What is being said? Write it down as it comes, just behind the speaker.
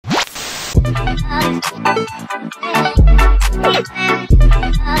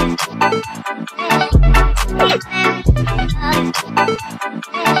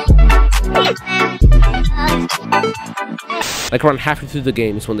Like around halfway through the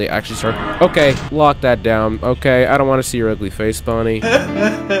game is when they actually start. Okay, lock that down. Okay, I don't want to see your ugly face, Bonnie.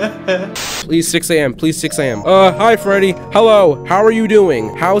 Please 6 a.m. Please 6 a.m. Hi Freddy. Hello. How are you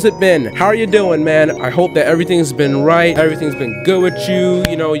doing? How's it been? How are you doing, man? I hope that everything's been right. Everything's been good with you.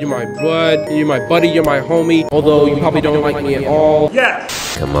 You know, you're my blood. You're my buddy. You're my homie. Although you probably don't like me at all. Yeah.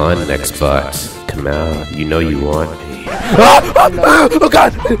 Come on, next bot. Come out. You know you want me. Oh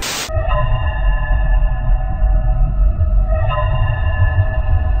God.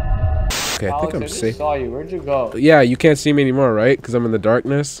 Okay, I think I'm safe. I saw you. Where'd you go? Yeah, you can't see me anymore, right? Because I'm in the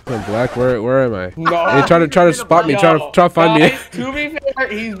darkness. I'm black. Where am I? No. Hey, try to spot me. Try to find me. To be fair,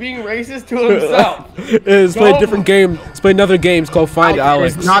 he's being racist to himself. Let's play a different game. Let's play another game. It's called Find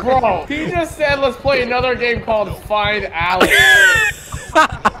Alex. Bro, he just said let's play another game called Find Alex.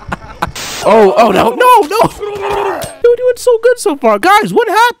 Oh no. You're doing so good so far, guys. What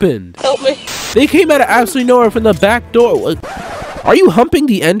happened? Help me. They came out of absolutely nowhere from the back door. Are you humping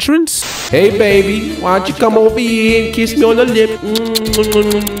the entrance? Hey baby, why don't you come over here and kiss me on the lip?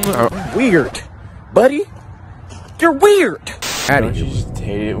 Weird, buddy. You're weird. Don't you just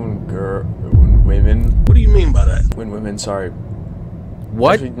hate it when women? What do you mean by that? When women, sorry.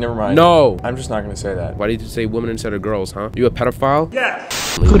 What? Actually, never mind. No. I'm just not gonna say that. Why did you say women instead of girls, huh? You a pedophile? Yeah.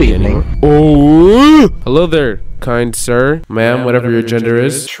 Good evening. Oh, hello there, kind sir, ma'am, whatever your gender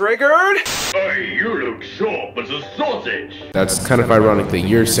is. Triggered? Hey, you look sharp as a sausage. That's kind of ironic that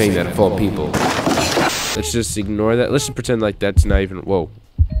you're saying that of all people. Let's just ignore that. Let's just pretend like that's not even. Whoa.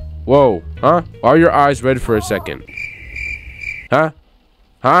 Whoa. Huh? Are your eyes red for a second? Huh?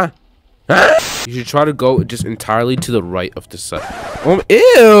 Huh? Huh? You should try to go just entirely to the right of the sun.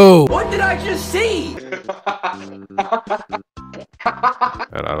 Ew! What did I just see?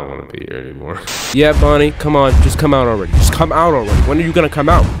 I don't want to be here anymore. Yeah, Bonnie, come on. Just come out already. Just come out already. When are you gonna come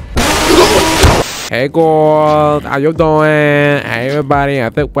out? Hey, girl. How you doing? Hey, everybody. I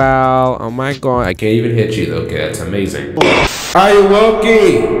think well. Oh, my God. I can't even hit you, though. Okay, that's amazing. Are you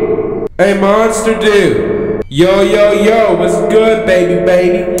Wokey? Hey, monster dude. Yo. What's good, baby?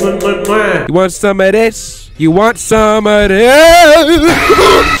 You want some of this? You want some of this?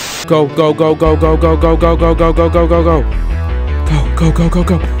 Go. Go.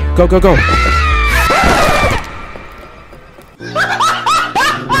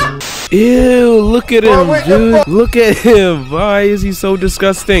 Ew, look at him, dude. Look at him. Why is he so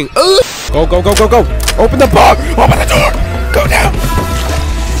disgusting? Go. Open the bar. Open the door. Go down.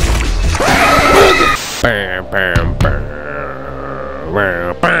 Bam.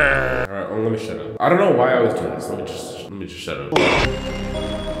 Alright, let me shut up. I don't know why I always do this. Let me just shut up.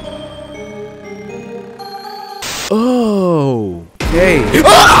 Oh. Hey.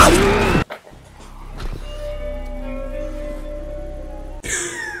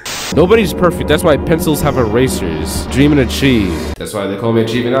 Nobody's perfect. That's why pencils have erasers. Dream and achieve. That's why they call me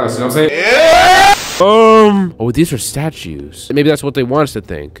Achieving Us. You know what I'm saying? Yeah! Oh, these are statues. Maybe that's what they want us to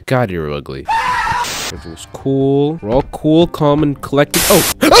think. God, you're ugly. Everything's cool. We're all cool, calm, and collected. Oh,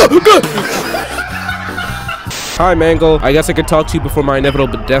 God! Hi, Mangle. I guess I could talk to you before my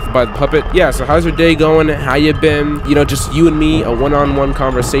inevitable death by the puppet. Yeah, so how's your day going? How you been? You know, just you and me, a one-on-one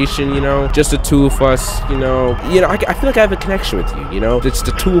conversation, you know? Just the two of us, you know? I feel like I have a connection with you, you know? It's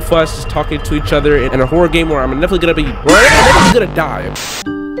the two of us just talking to each other in a horror game where I'm definitely gonna die.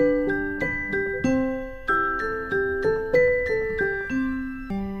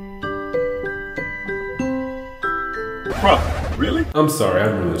 Bro, really? I'm sorry,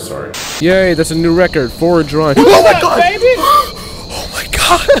 I'm really sorry. Yay, that's a new record, 4 drawing. Oh my God! Baby? Oh my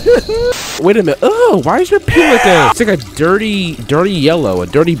God! Wait a minute. Oh, why is your pee like that? It's like a dirty yellow, a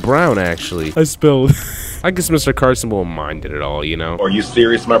dirty brown, actually. I spilled. I guess Mr. Carson won't mind it at all, you know? Are you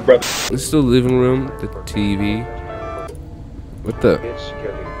serious, my brother? This is the living room, the TV. What the? It's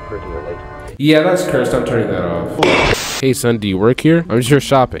getting pretty late. Yeah, that's cursed. I'm turning that off. Hey, son, do you work here? I'm just here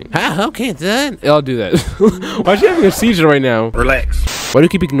shopping. Ah, okay, then. I'll do that. Why is she having a seizure right now? Relax. Why do you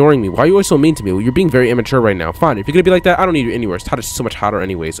keep ignoring me? Why are you always so mean to me? Well, you're being very immature right now. Fine, if you're gonna be like that, I don't need you anywhere. It's so much hotter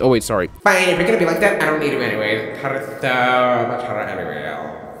anyways. Oh, wait, sorry. Fine, if you're gonna be like that, I don't need you anyway. So much hotter anyway.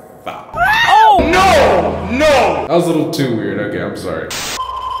 Oh no! That was a little too weird. Okay, I'm sorry.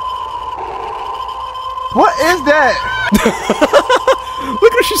 What is that?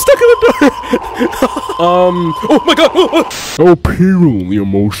 Look at her, she's stuck in the door. Oh my God. I'll peel the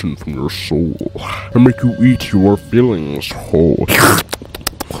emotion from your soul and make you eat your feelings whole.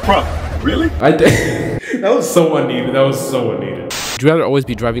 Bro, really? I did. That was so unneeded. Would you rather always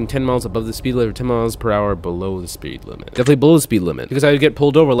be driving 10 miles above the speed limit or 10 miles per hour below the speed limit? Definitely below the speed limit, because I would get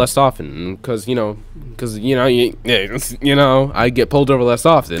pulled over less often. Because you know, I get pulled over less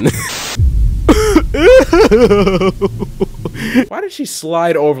often. Why did she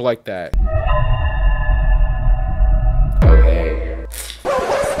slide over like that? Okay.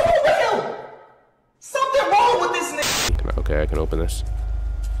 Something wrong with this nigga. Okay, I can open this.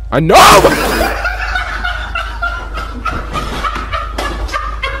 I know!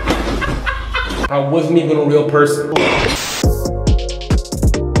 I wasn't even a real person.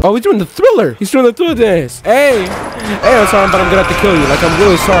 Oh, he's doing the thriller. He's doing the thriller dance. Hey, I'm sorry, but I'm gonna have to kill you. Like, I'm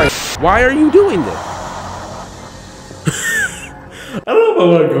really sorry. Why are you doing this? I don't know if I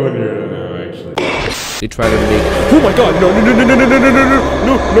want to go in here now, actually. They try to make. Oh my God!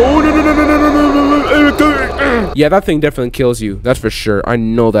 No! Yeah, that thing definitely kills you. That's for sure. I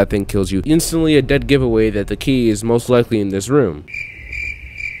know that thing kills you. Instantly a dead giveaway that the key is most likely in this room.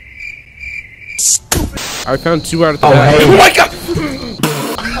 I found 2 out of 3. Oh my God!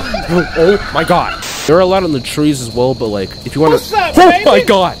 Oh my God! There are a lot on the trees as well, but like, if you want to. Oh my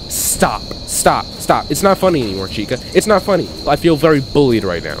God! Stop! It's not funny anymore, Chica. It's not funny. I feel very bullied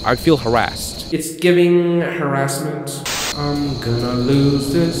right now. I feel harassed. It's giving harassment. I'm gonna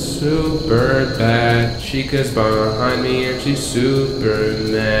lose this super bad. Chica's behind me and she's super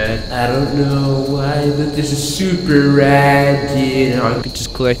mad. I don't know why, but this is super rad. You know, I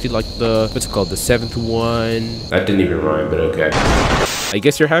just collected like the, what's it called, the 7th one. That didn't even rhyme, but okay. I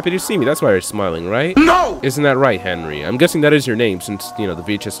guess you're happy to see me. That's why you're smiling, right? No! Isn't that right, Henry? I'm guessing that is your name since, you know, the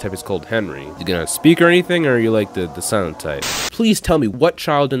VHS type is called Henry. You gonna speak or anything, or are you like the silent type? Please tell me what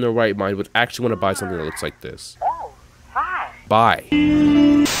child in their right mind would actually want to buy something that looks like this. Oh, hi. Buy.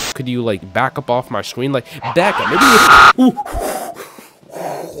 Could you, like, back up off my screen? Like, back up. Maybe you...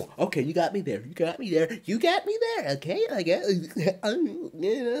 Okay, you got me there. You got me there. Okay, I get...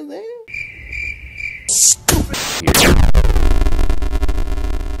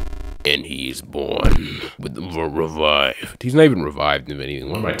 And he's born with the revived. He's not even revived of anything.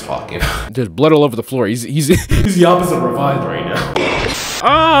 What am I talking about? There's blood all over the floor. He's the opposite of revived right now.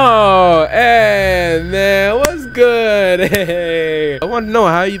 Oh, hey man, what's good? Hey, I want to know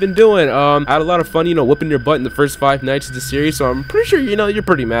how you been doing. I had a lot of fun, you know, whipping your butt in the first 5 nights of the series, so I'm pretty sure, you know, you're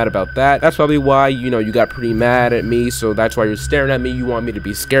pretty mad about that. That's probably why, you know, you got pretty mad at me, so that's why you're staring at me. You want me to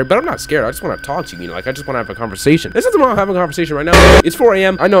be scared, but I'm not scared. I just want to talk to you, you know, like, I just want to have a conversation. There's nothing wrong with having a conversation right now. It's 4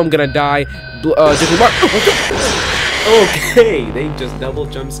 AM. I know I'm gonna die. Okay, they just double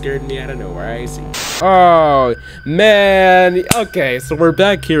jump scared me out of nowhere. I see. Oh man, okay, so we're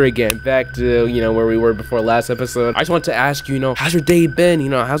back here again, back to, you know, where we were before last episode. I just want to ask you, you know, how's your day been? You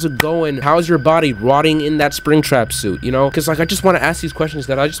know, how's it going? How's your body rotting in that Springtrap suit? You know, because like I just want to ask these questions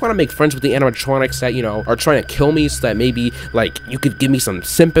that I just want to make friends with the animatronics that, you know, are trying to kill me, so that maybe like you could give me some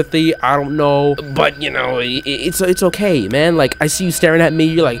sympathy. I don't know, but you know, it's okay, man. Like I see you staring at me,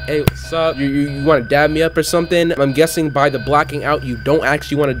 you're like, hey, what's up? You want to dab me up or something? I'm guessing by the blacking out, you don't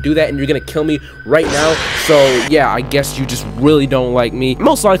actually want to do that, and you're gonna kill me right now. So yeah, I guess you just really don't like me,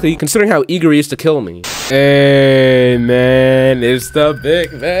 most likely, considering how eager he is to kill me. Hey man, it's the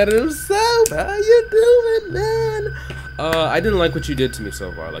big man himself. How you doing, man? I didn't like what you did to me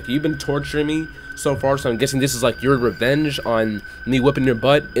so far. Like, you've been torturing me so far, so I'm guessing this is like your revenge on me whipping your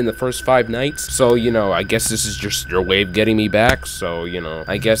butt in the first 5 nights. So, you know, I guess this is just your way of getting me back. So, you know,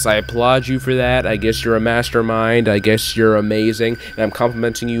 I guess I applaud you for that. I guess you're a mastermind. I guess you're amazing. And I'm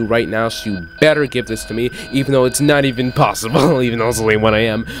complimenting you right now, so you better give this to me, even though it's not even possible, even though it's only 1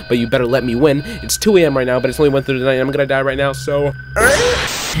 AM. But you better let me win. It's 2 AM right now, but it's only 1:30 tonight, and I'm gonna die right now, so...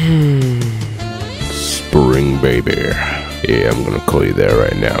 Spring baby. Yeah, I'm gonna call you that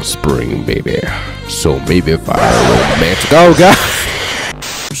right now, Spring baby. So maybe if I romantic. Oh god.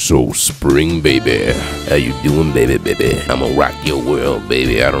 So Spring baby, how you doing, baby? I'ma rock your world,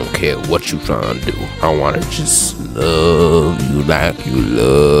 baby. I don't care what you trying to do. I wanna just love you like you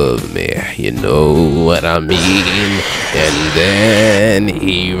love me. You know what I mean? And then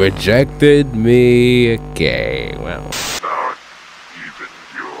he rejected me. Okay, well.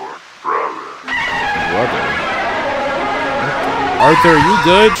 Arthur, you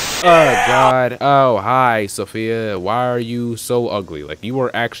good? Oh god. Oh, hi, Sophia. Why are you so ugly? Like, you are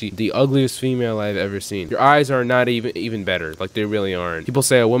actually the ugliest female I've ever seen. Your eyes are not even better. Like, they really aren't. People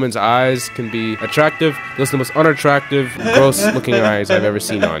say a woman's eyes can be attractive. Those are the most unattractive, gross looking eyes I've ever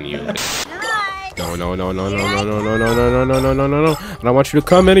seen on you. Like, no. I don't want you to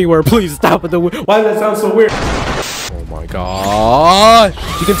come anywhere. Please stop with the why does that sound so weird? Oh my god.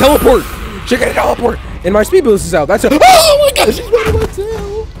 She can teleport. She can teleport. And my speed boost is out. That's a. Oh my god, she's running my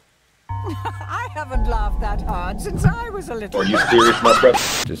tail. haven't laughed that hard since I was a little. Are you serious, my brother?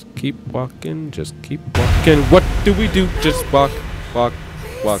 Just keep walking, just keep walking. What do we do? Just walk, walk,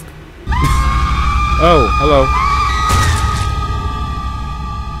 walk. Oh, hello.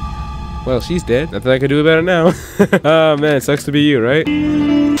 Well, she's dead. Nothing I can do about it now. Oh man, it sucks to be you, right?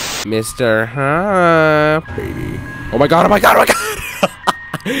 Mr. Baby. Oh my god, oh my god, oh my god!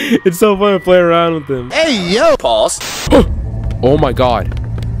 It's so fun to play around with him. Hey, yo! Pause. Oh my god.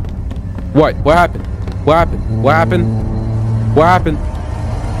 What? What happened? What happened? What happened? What happened?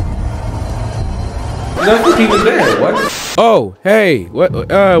 Nothing even there. What? Oh, hey. What?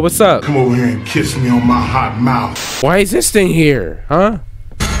 What's up? Come over here and kiss me on my hot mouth. Why is this thing here? Huh?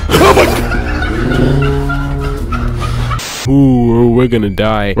 Oh my god! Ooh, we're gonna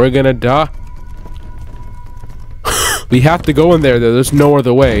die. We're gonna die. We have to go in there, though. There's no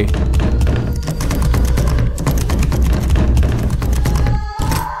other way.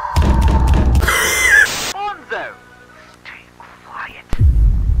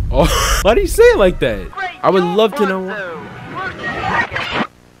 Oh, why do you say it like that? I would love to know.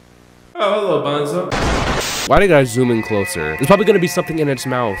 Oh, hello, Bonzo. Why did I zoom in closer? There's probably gonna be something in its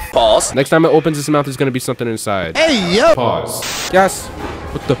mouth. Pause. Next time it opens its mouth, there's gonna be something inside. Hey, yo! Pause. Yes.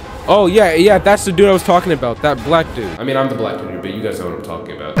 What the? Oh, yeah, that's the dude I was talking about. That black dude. I mean, I'm the black dude, but you guys know what I'm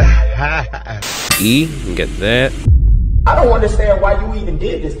talking about. E, you can get that. I don't understand why you even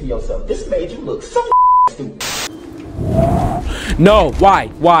did this to yourself. This made you look so stupid. No, why?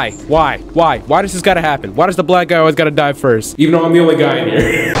 Why does this gotta happen? Why does the black guy always gotta die first? Even though I'm the only guy in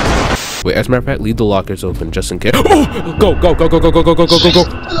here. Wait, as a matter of fact, leave the lockers open just in case. Oh! Go!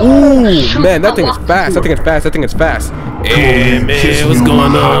 Ooh, man, that thing is fast. That thing is fast. Hey, man, what's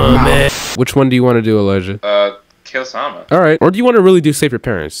going on, man? Which one do you want to do, Elijah? Kill Sama. All right. Or do you want to really do save your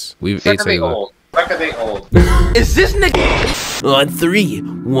parents? We've ate Suck a old. Is this nigga? On 3,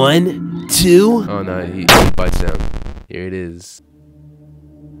 1, 2. Oh no, he bites down. Here it is.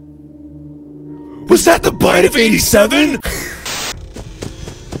 Was that the bite of 87?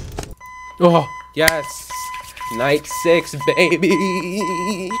 Oh, yes. Night 6, baby.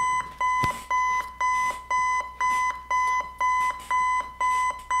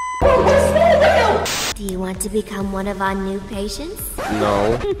 Do you want to become one of our new patients?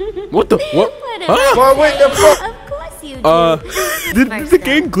 No. What the? What? Huh? What the fuck? Of course you do. Did the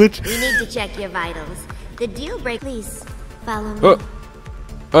game glitch? We need to check your vitals. The deal break, please. Follow me. What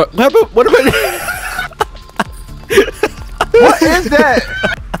about? What is that?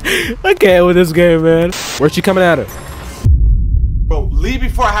 I can't with this game, man. Where's she coming at her? Bro, leave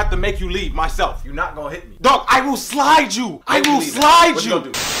before I have to make you leave myself. You're not gonna hit me. Dog, I will slide you. I will slide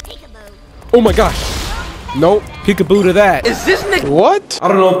you. Oh my gosh. Nope. Peekaboo to that. Is this nigga? What? I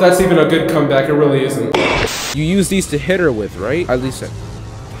don't know if that's even a good comeback. It really isn't. You use these to hit her with, right? At least that.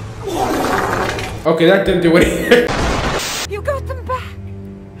 Okay, that didn't do anything. You got them back.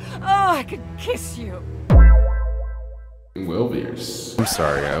 Oh, I could kiss you. Wilviers. I'm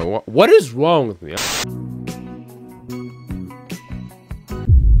sorry. What is wrong with me?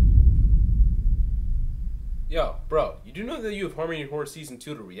 Yo, bro, you do know that you have Harmony Horror Season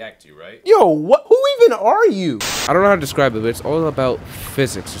 2 to react to, right? Yo, what? Who even are you? I don't know how to describe it, but it's all about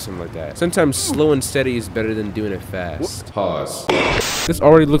physics or something like that. Sometimes slow and steady is better than doing it fast. Pause. This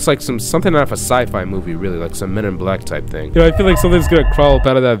already looks like something out of a sci-fi movie, really, like some Men in Black type thing. You know, I feel like something's gonna crawl up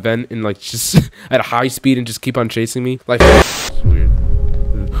out of that vent and like just at a high speed and just keep on chasing me. Like, it's weird.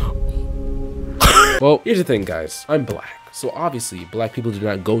 Well, here's the thing, guys. I'm black. So obviously, black people do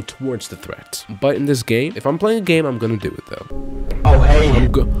not go towards the threat. But in this game, if I'm playing a game, I'm gonna do it though. Oh, hey.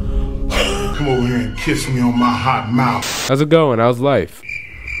 Come over here and kiss me on my hot mouth. How's it going? How's life?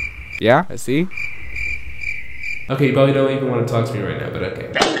 Yeah, I see. Okay, you probably don't even want to talk to me right now, but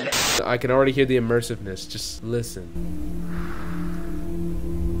okay. I can already hear the immersiveness. Just listen.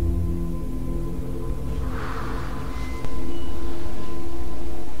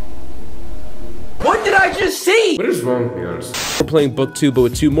 What did I just see? What is wrong with me, honestly? We're playing book 2, but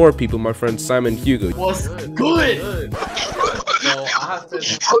with 2 more people, my friend Simon and Hugo. What's good?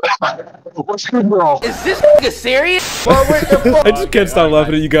 What's good, bro? Is this nigga serious? I just can't stop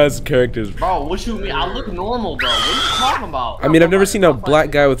laughing at you guys' characters. Bro, what you mean? I look normal, bro. What are you talking about? I mean, I've never seen a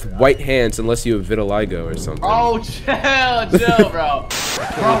black guy with white hands unless you have vitiligo or something. Oh, chill, bro.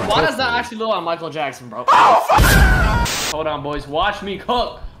 Bro, why does that actually look like Michael Jackson, bro? Hold on, boys. Watch me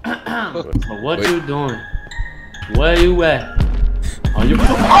cook. What you doing? Where you at? Are you?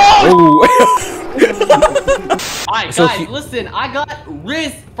 Oh! Alright, guys, listen. I got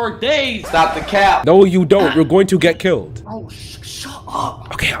wrist for days. Stop the cap. No, you don't. You're going to get killed. Oh, shut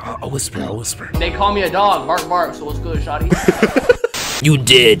up. Okay, I'll whisper. I'll whisper. They call me a dog. Bark, bark. So what's good, shawty? You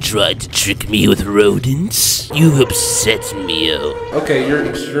dare try to trick me with rodents? You've upset me, Okay, you're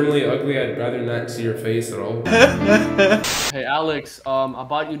extremely ugly. I'd rather not see your face at all. Hey, Alex, I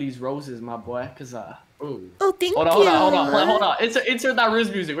bought you these roses, my boy, cause ooh. Oh, thank you. Hold on. Insert that Riz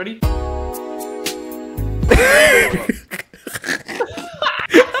music. Ready?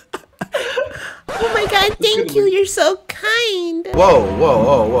 Oh my god, thank you. You're so kind. Whoa.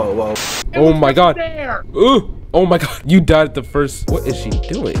 Oh my god. Ooh. Oh my god. You died at the first. What is she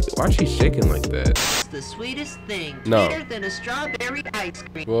doing? Why is she shaking like that? It's the sweetest thing. No. Sweeter than a strawberry ice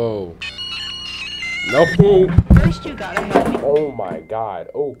cream. Whoa. No. First you gotta help me. Oh my god.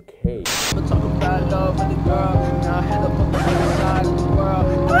 Okay.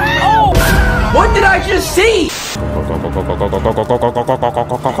 Oh! What did I just see?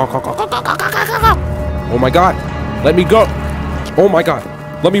 Oh my god. Let me go. Oh my god.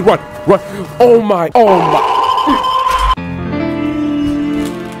 Let me run. Run. Oh my. Oh my.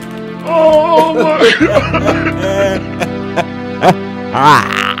 Oh my god!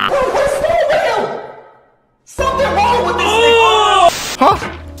 Something wrong with this thing! Huh?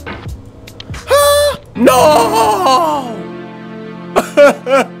 Huh? No!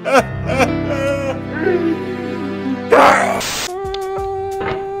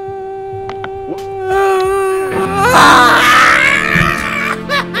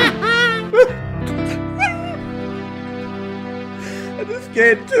 I just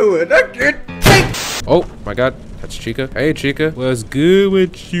can't do it. I can't take. Oh my god. That's Chica. Hey Chica. What's good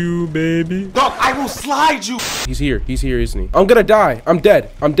with you, baby? Dog, I will slide you. He's here. He's here, isn't he? I'm gonna die. I'm dead.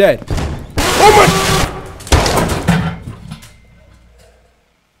 I'm dead. Oh my!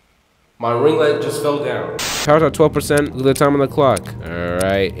 My ring light just fell down. Power's at 12%. Look at the time on the clock. All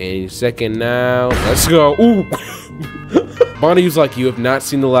right, any second now. Let's go. Ooh. Bonnie's like, you have not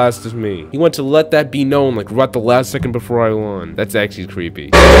seen the last of me. He went to let that be known, like right the last second before I won. That's actually creepy.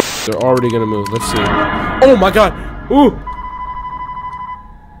 They're already gonna move. Let's see. Oh my god. Ooh.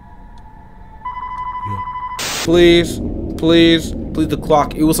 Please, please, please. The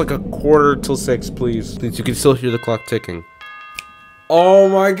clock. It was like 6:15. Please, please. You can still hear the clock ticking. Oh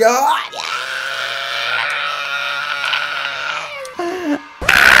my god.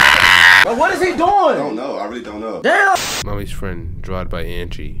 What is he doing? I don't know. I really don't know. Damn! Mommy's friend, drawn by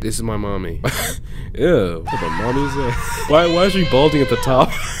Angie. This is my mommy. Ew, what the mommy's that? Why is she balding at the top?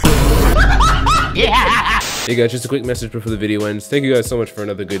 Yeah! Hey guys, just a quick message before the video ends. Thank you guys so much for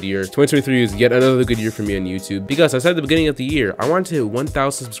another good year. 2023 is yet another good year for me on YouTube. Because I said at the beginning of the year, I wanted to hit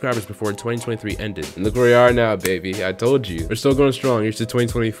 1,000 subscribers before 2023 ended. And look where we are now, baby. I told you. We're still going strong. Here's to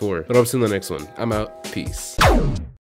 2024. But I'll see you in the next one. I'm out. Peace.